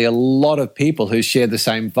obviously a lot of people who share the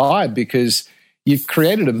same vibe, because you've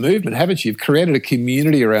created a movement, haven't you? You've created a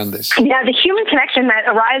community around this. Yeah, the human connection that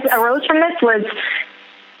arose from this was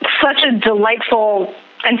such a delightful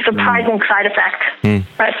and surprising side effect.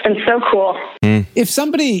 It's been so cool. If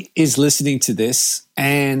somebody is listening to this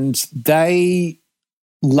and they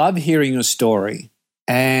love hearing your story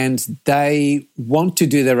and they want to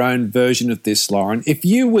do their own version of this, Lauren, if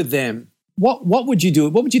you were them, what would you do?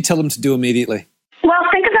 What would you tell them to do immediately? Well,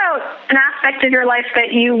 think about an aspect of your life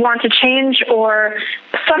that you want to change, or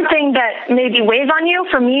something that maybe weighs on you.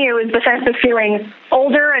 For me, it was the sense of feeling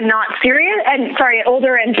older and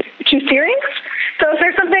older and too serious. So if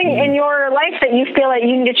there's something in your life that you feel like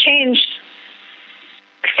you need to change,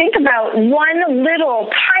 think about one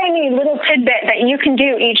tiny little tidbit that you can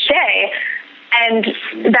do each day, and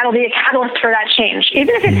that'll be a catalyst for that change,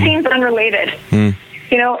 even if it seems unrelated.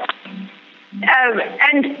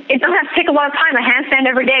 And it doesn't have to take a lot of time. A handstand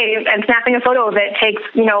every day and snapping a photo of it takes,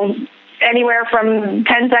 anywhere from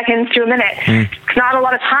 10 seconds to a minute. It's not a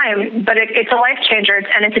lot of time, but it's a life changer,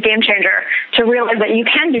 and it's a game changer to realize that you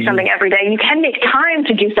can do something every day. You can make time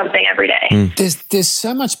to do something every day. There's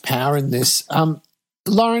so much power in this.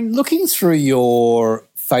 Lauren, looking through your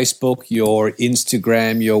Facebook, your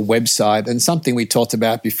Instagram, your website, and something we talked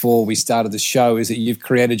about before we started the show is that you've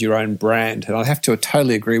created your own brand. And I have to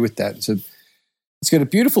totally agree with that. It's got a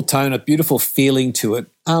beautiful tone, a beautiful feeling to it.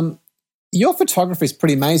 Your photography is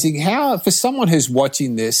pretty amazing. How, for someone who's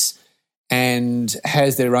watching this and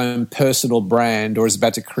has their own personal brand or is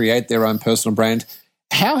about to create their own personal brand,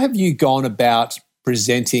 how have you gone about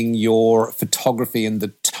presenting your photography and the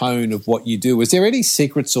tone of what you do? Is there any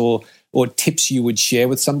secrets or tips you would share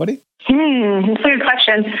with somebody? That's a good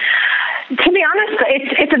question. To be honest,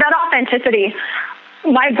 it's about authenticity.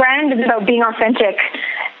 My brand is about being authentic,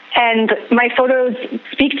 and my photos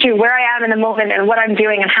speak to where I am in the moment and what I'm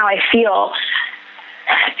doing and how I feel.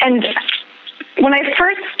 And when I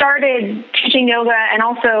first started teaching yoga and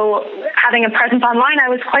also having a presence online, I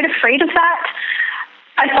was quite afraid of that.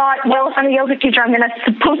 I thought, well, if I'm a yoga teacher, I'm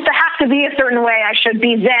supposed to have to be a certain way. I should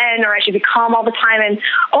be zen, or I should be calm all the time, and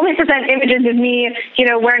only present images of me,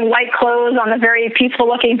 wearing white clothes on a very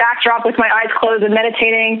peaceful-looking backdrop with my eyes closed and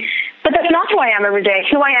meditating. But that's not who I am every day.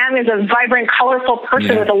 Who I am is a vibrant, colorful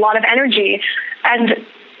person with a lot of energy. And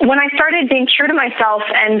when I started being true to myself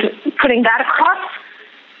and putting that across,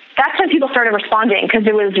 that's when people started responding, because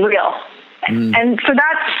it was real. And so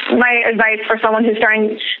that's my advice for someone who's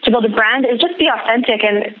starting to build a brand, is just be authentic.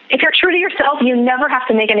 And if you're true to yourself, you never have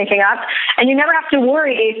to make anything up, and you never have to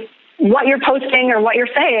worry what you're posting or what you're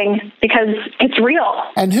saying, because it's real.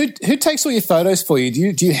 And who takes all your photos for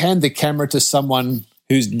you? Do you hand the camera to someone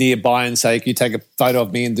who's nearby and say, can you take a photo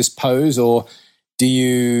of me in this pose? Or do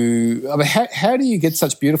you, I mean, how do you get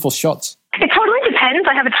such beautiful shots? It totally depends.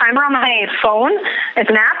 I have a timer on my phone. It's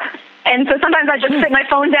an app. And so sometimes I just sit my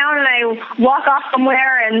phone down and I walk off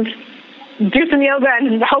somewhere and do some yoga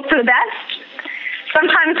and hope for the best.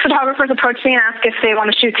 Sometimes photographers approach me and ask if they want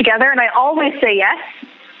to shoot together, and I always say yes,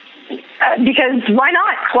 because why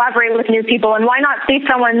not collaborate with new people, and why not see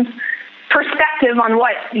someone's perspective on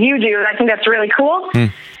what you do? I think that's really cool.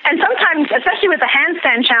 And sometimes, especially with the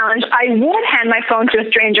handstand challenge, I would hand my phone to a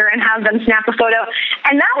stranger and have them snap a photo.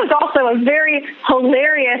 And that was also a very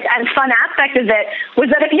hilarious and fun aspect of it, was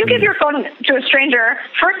that if you give your phone to a stranger,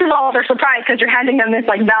 first of all, they're surprised because you're handing them this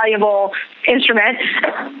like valuable instrument.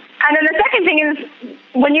 And then the second thing is,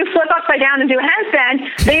 when you flip upside down and do a handstand,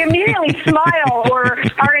 they immediately smile or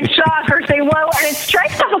are in shock or say, whoa, and it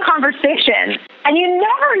strikes up a conversation. And you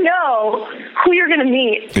never know who you're going to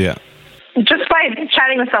meet. Yeah. Just by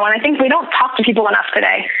chatting with someone. I think we don't talk to people enough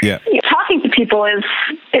today. Yeah. Talking to people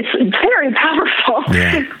it's very powerful.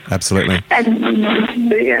 Yeah, absolutely.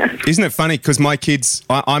 Yeah. Isn't it funny? Because my kids,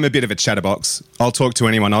 I'm a bit of a chatterbox. I'll talk to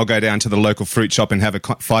anyone. I'll go down to the local fruit shop and have a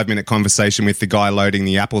 5-minute conversation with the guy loading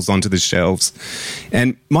the apples onto the shelves.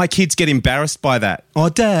 And my kids get embarrassed by that. Oh,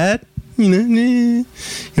 Dad, and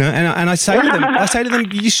I say to them,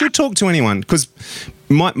 you should talk to anyone, because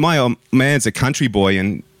my old man's a country boy,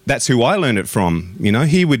 and that's who I learned it from.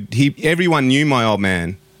 Everyone knew my old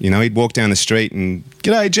man. He'd walk down the street and,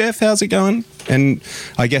 "G'day, Jeff, how's it going?" And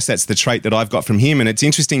I guess that's the trait that I've got from him. And it's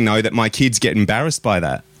interesting, though, that my kids get embarrassed by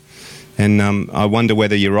that. And I wonder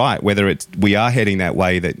whether you're right, whether we are heading that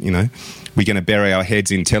way, that, we're going to bury our heads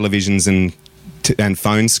in televisions and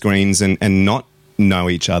phone screens and not know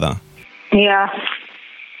each other. Yeah.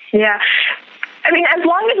 Yeah. I mean, as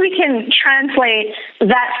long as we can translate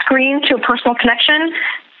that screen to a personal connection,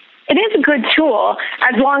 it is a good tool,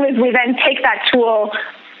 as long as we then take that tool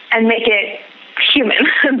and make it human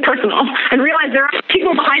and personal and realize there are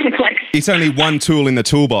people behind the click. It's only one tool in the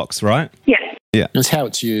toolbox, right? Yeah. Yeah. It's how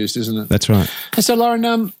it's used, isn't it? That's right. So,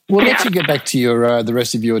 Lauren, we'll let you get back to your the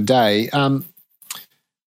rest of your day. I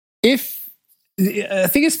think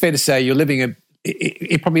it's fair to say you're living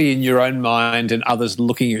probably in your own mind and others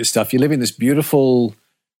looking at your stuff, you're living this beautiful,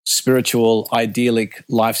 spiritual, idyllic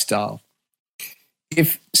lifestyle.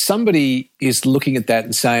 If somebody is looking at that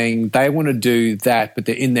and saying they want to do that, but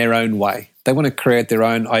they're in their own way, they want to create their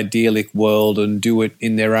own idyllic world and do it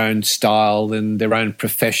in their own style and their own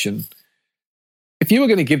profession. If you were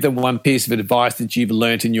going to give them one piece of advice that you've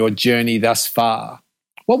learnt in your journey thus far,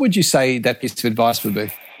 what would you say that piece of advice would be?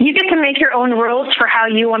 You get to make your own rules for how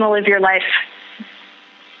you want to live your life.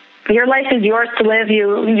 Your life is yours to live.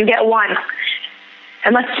 You get one.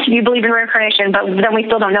 Unless you believe in reincarnation, but then we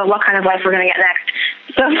still don't know what kind of life we're going to get next.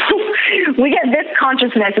 So we get this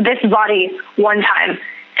consciousness, this body, one time,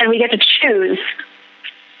 and we get to choose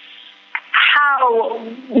how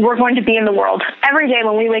we're going to be in the world. Every day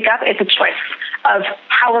when we wake up, it's a choice of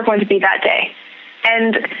how we're going to be that day.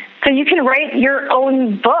 And so you can write your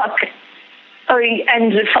own book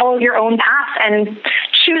and follow your own path and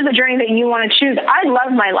choose the journey that you want to choose. I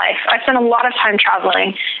love my life. I spend a lot of time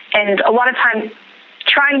traveling and a lot of time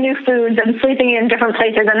trying new foods and sleeping in different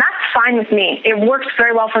places, and that's fine with me. It works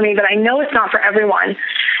very well for me, but I know it's not for everyone.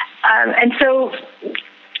 And so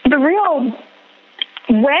the real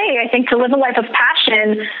way, I think, to live a life of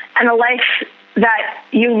passion and a life that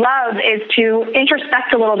you love is to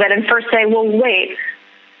introspect a little bit and first say, well, wait,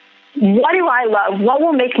 what do I love? What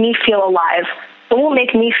will make me feel alive? What will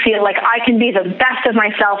make me feel like I can be the best of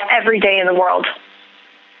myself every day in the world?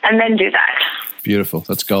 And then do that. Beautiful.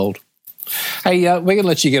 That's gold. Hey, we're going to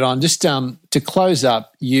let you get on. Just to close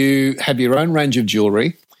up, you have your own range of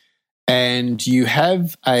jewelry and you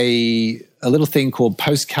have a little thing called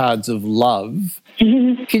Postcards of Love.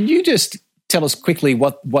 Mm-hmm. Can you just tell us quickly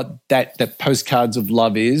what that Postcards of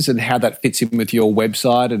Love is and how that fits in with your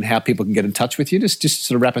website and how people can get in touch with you? Just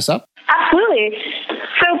sort of wrap us up. Absolutely.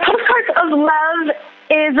 So Postcards of Love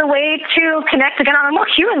is a way to connect, again, on a more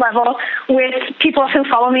human level with people who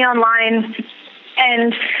follow me online.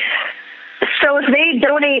 And so if they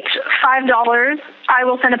donate $5, I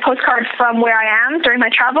will send a postcard from where I am during my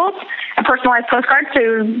travels, a personalized postcard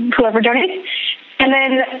to whoever donates. And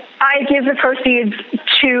then I give the proceeds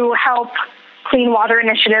to help clean water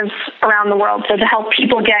initiatives around the world, so to help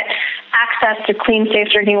people get access to clean, safe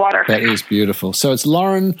drinking water. That is beautiful. So it's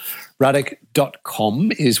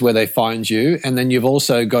laurenrudick.com is where they find you. And then you've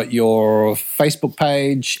also got your Facebook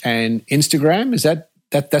page and Instagram. Is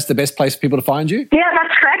that's the best place for people to find you? Yeah,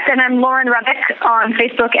 that's correct. And I'm Lauren Rudick on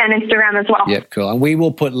Facebook and Instagram as well. Yep, cool. And we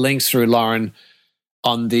will put links through, Lauren,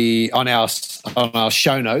 on our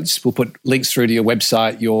show notes. We'll put links through to your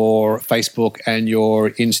website, your Facebook, and your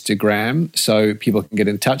Instagram, so people can get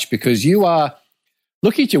in touch. Because you are,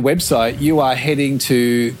 looking at your website, you are heading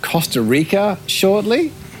to Costa Rica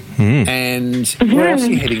shortly, and where else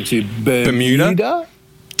are you heading to? Bermuda?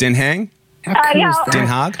 Den Haag? How cool is that? Den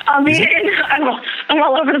Haag? I'm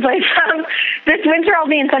all over the place. This winter I'll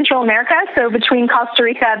be in Central America, so between Costa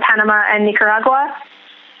Rica, Panama, and Nicaragua.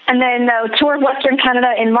 And then a tour of Western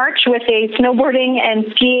Canada in March with a snowboarding and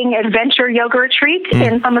skiing adventure yoga retreat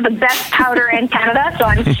in some of the best powder in Canada. So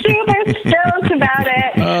I'm super stoked about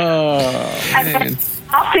it. Oh, and man.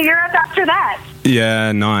 off to Europe after that.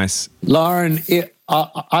 Yeah, nice. Lauren,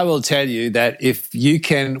 I will tell you that if you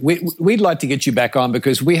can, we'd like to get you back on,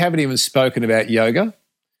 because we haven't even spoken about yoga.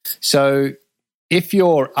 So if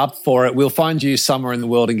you're up for it, we'll find you somewhere in the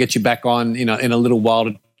world and get you back on, in a little while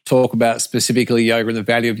to talk about specifically yoga and the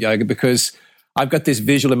value of yoga, because I've got this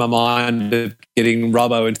visual in my mind of getting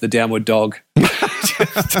Robbo into the downward dog.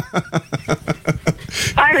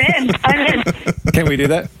 I'm in. Can we do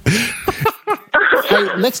that?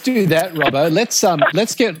 Hey, let's do that, Robbo.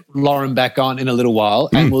 Let's get Lauren back on in a little while,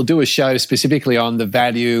 and we'll do a show specifically on the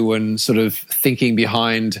value and sort of thinking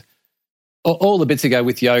behind all the bits that go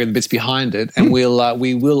with yoga and the bits behind it. And we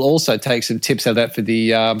will also take some tips out of that for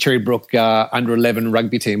the Cherrybrook under 11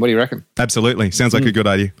 rugby team. What do you reckon? Absolutely. Sounds like a good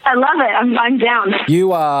idea. I love it. I'm down.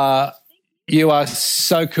 You are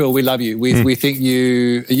so cool. We love you. We think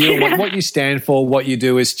you what you stand for, what you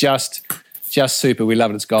do is just super. We love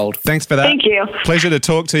it. It's gold. Thanks for that. Thank you. Pleasure to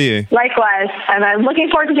talk to you. Likewise. And I'm looking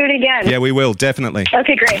forward to doing it again. Yeah, we will, definitely.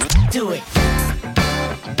 Okay, great. Do it.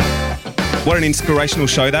 What an inspirational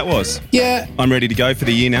show that was. Yeah. I'm ready to go for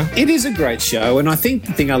the year now. It is a great show, and I think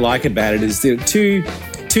the thing I like about it is there are two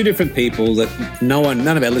different people that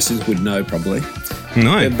none of our listeners would know probably.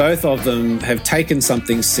 No. And both of them have taken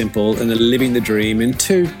something simple and are living the dream in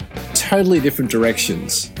two totally different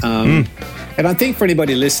directions. And I think for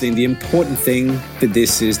anybody listening, the important thing for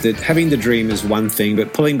this is that having the dream is one thing,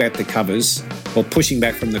 but pulling back the covers or pushing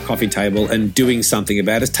back from the coffee table and doing something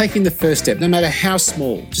about it is taking the first step, no matter how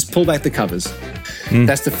small. Just pull back the covers.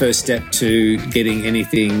 That's the first step to getting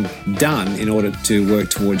anything done in order to work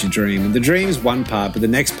towards your dream. And the dream is one part, but the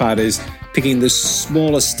next part is picking the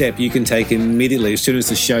smallest step you can take immediately as soon as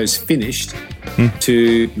the show's finished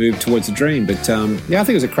to move towards the dream. But I think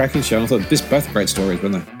it was a cracking show. I thought both great stories,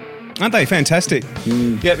 weren't they? Aren't they fantastic?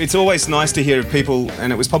 Yeah, it's always nice to hear of people,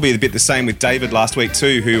 and it was probably a bit the same with David last week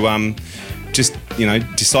too, who just,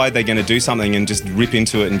 decide they're going to do something and just rip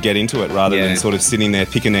into it and get into it rather than sort of sitting there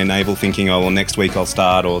picking their navel thinking, oh, well, next week I'll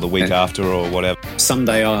start or the week after or whatever.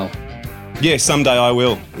 Someday I'll. Yeah, someday I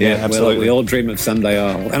will. Yeah, absolutely. Well, we all dream of someday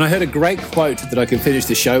I'll. And I heard a great quote that I can finish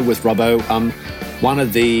the show with, Robbo. It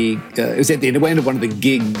was at the end of one of the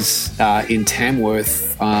gigs in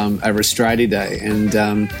Tamworth over Australia Day, and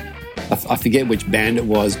I forget which band it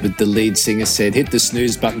was, but the lead singer said, "Hit the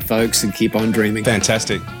snooze button, folks, and keep on dreaming."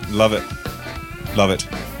 Fantastic. Love it. Love it.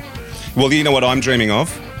 Well, you know what I'm dreaming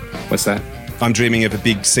of? What's that? I'm dreaming of a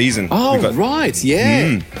big season. Oh, right,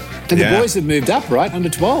 yeah. And the boys have moved up, right? Under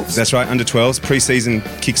 12s. That's right, under 12s. Pre-season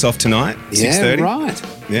kicks off tonight, 6:30. Yeah, right.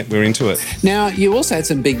 Yeah, we're into it. Now, you also had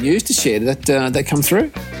some big news to share that come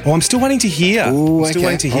through. Oh, I'm still waiting to hear. Ooh, I'm still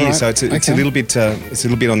waiting to hear. Right. So it's a little bit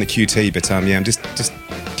on the QT, but I'm just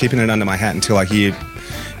keeping it under my hat until I hear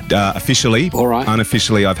officially. All right.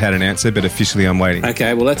 Unofficially, I've had an answer, but officially, I'm waiting.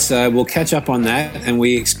 Okay, well, we'll catch up on that, and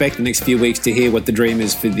we expect the next few weeks to hear what the dream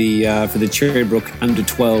is for the Cherrybrook under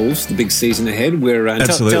 12s, the big season ahead. We're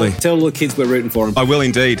absolutely tell all the kids we're rooting for them. I will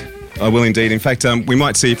indeed. In fact, we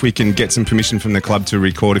might see if we can get some permission from the club to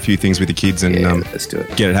record a few things with the kids and let's do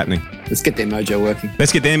it. Get it happening. Let's get their mojo working.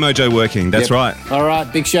 That's right. All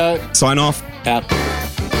right, big show. Sign off. Out.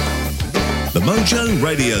 The Mojo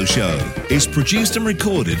Radio Show is produced and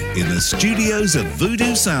recorded in the studios of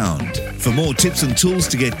Voodoo Sound. For more tips and tools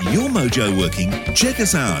to get your mojo working, check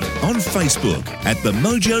us out on Facebook at The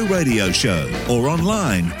Mojo Radio Show or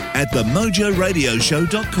online at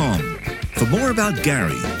themojoradioshow.com. For more about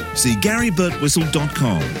Gary, see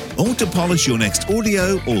GaryBurtWhistle.com, or to polish your next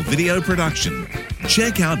audio or video production,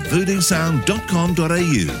 check out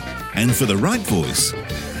voodoosound.com.au. And for the right voice,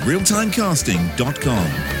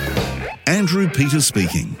 realtimecasting.com. Andrew Peters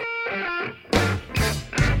speaking.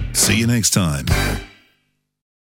 See you next time.